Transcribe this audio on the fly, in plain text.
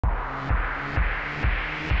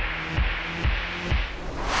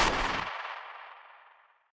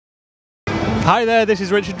Hi there, this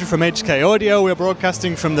is Richard from HK Audio. We're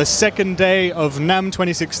broadcasting from the second day of NAMM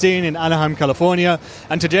 2016 in Anaheim, California.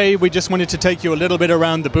 And today we just wanted to take you a little bit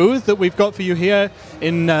around the booth that we've got for you here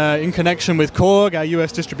in connection with Korg, our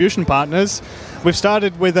US distribution partners. We've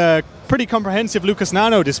started with a pretty comprehensive LUCAS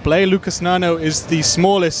NANO display. LUCAS NANO is the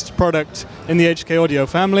smallest product in the HK Audio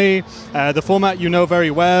family. The format you know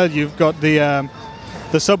very well. You've got the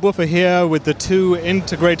subwoofer here with the two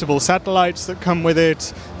integratable satellites that come with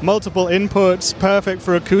it, multiple inputs, perfect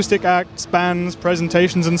for acoustic acts, bands,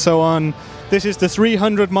 presentations and so on. This is the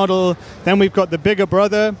 300 model. Then we've got the bigger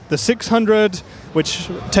brother, the 600, which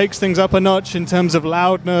takes things up a notch in terms of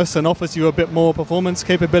loudness and offers you a bit more performance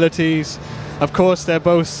capabilities. Of course, they're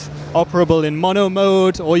both operable in mono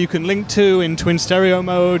mode, or you can link to in twin stereo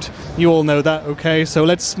mode. You all know that, okay? So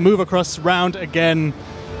let's move across round again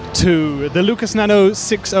to the LUCAS NANO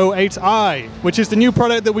 608i, which is the new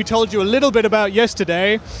product that we told you a little bit about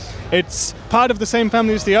yesterday. It's part of the same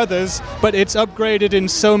family as the others, but it's upgraded in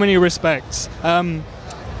so many respects.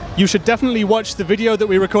 You should definitely watch the video that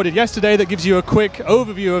we recorded yesterday that gives you a quick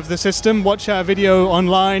overview of the system. Watch our video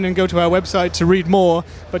online and go to our website to read more.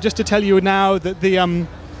 But just to tell you now that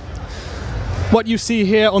what you see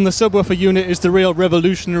here on the subwoofer unit is the real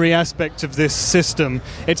revolutionary aspect of this system.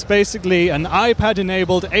 It's basically an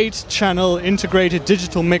iPad-enabled 8-channel integrated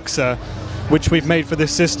digital mixer, which we've made for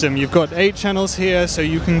this system. You've got 8 channels here, so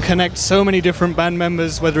you can connect so many different band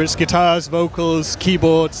members, whether it's guitars, vocals,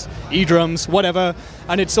 keyboards, e-drums, whatever,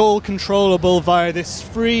 and it's all controllable via this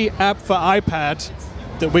free app for iPad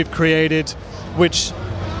that we've created, which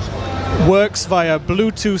works via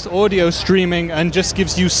Bluetooth audio streaming and just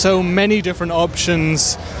gives you so many different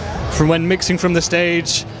options from when mixing from the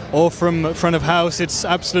stage or from front of house. It's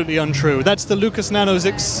absolutely untrue. That's the LUCAS NANO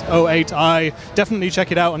 608i. Definitely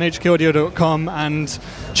check it out on hkaudio.com and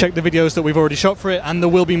check the videos that we've already shot for it, and there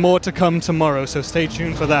will be more to come tomorrow, so stay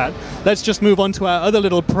tuned for that. Let's just move on to our other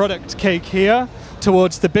little product cake here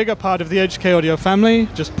towards the bigger part of the HK Audio family.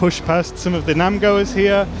 Just push past some of the NAMM goers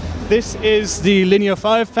here. This is the Linear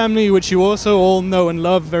 5 family, which you also all know and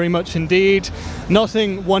love very much indeed.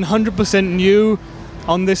 Nothing 100% new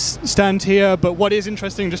on this stand here, but what is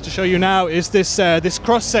interesting just to show you now is this this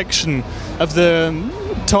cross-section of the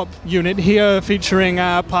top unit here, featuring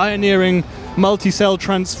our pioneering multi-cell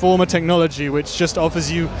transformer technology, which just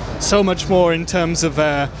offers you so much more in terms of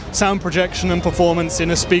sound projection and performance in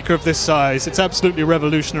a speaker of this size. It's absolutely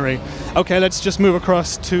revolutionary. Okay, let's just move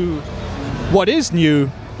across to what is new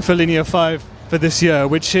for Linear 5 for this year,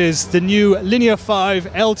 which is the new Linear 5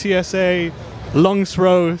 LTSA long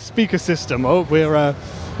throw speaker system. Oh, we're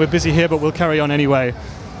busy here, but we'll carry on anyway.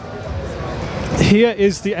 Here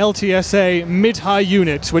is the LTSA mid-high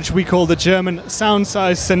unit, which we call the German sound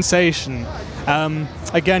size sensation.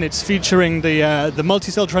 Again, it's featuring the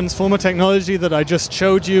multi-cell transformer technology that I just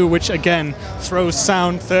showed you, which again throws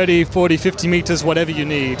sound 30, 40, 50 meters, whatever you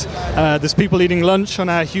need. There's people eating lunch on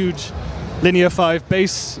our huge Linear 5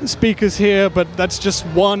 bass speakers here, but that's just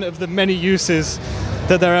one of the many uses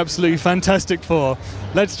that they're absolutely fantastic for.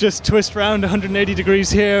 Let's just twist around 180 degrees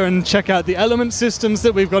here and check out the element systems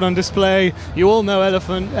that we've got on display. You all know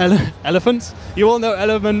elephants. You all know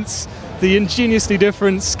Elements, the ingeniously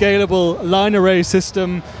different scalable line array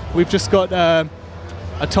system. We've just got a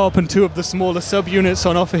top and 2 of the smaller subunits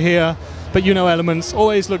on offer here. But you know Elements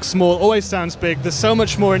always looks small, always sounds big. There's so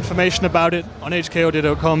much more information about it on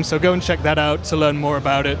hkaudio.com, so go and check that out to learn more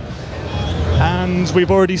about it. And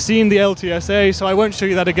we've already seen the LTSA, so I won't show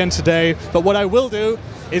you that again today. But what I will do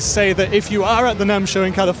is say that if you are at the NAMM Show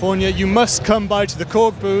in California, you must come by to the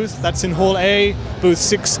Korg booth. That's in Hall A, booth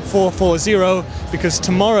 6440, because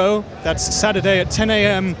tomorrow, that's Saturday at 10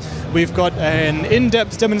 a.m., we've got an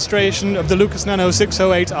in-depth demonstration of the LUCAS NANO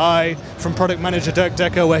 608i from product manager Dirk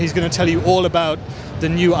Decker, where he's going to tell you all about the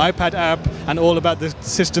new iPad app and all about the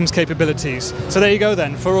system's capabilities. So there you go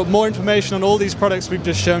then. For more information on all these products we've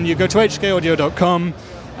just shown you, go to hkaudio.com,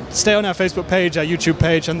 stay on our Facebook page, our YouTube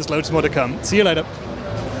page, and there's loads more to come. See you later.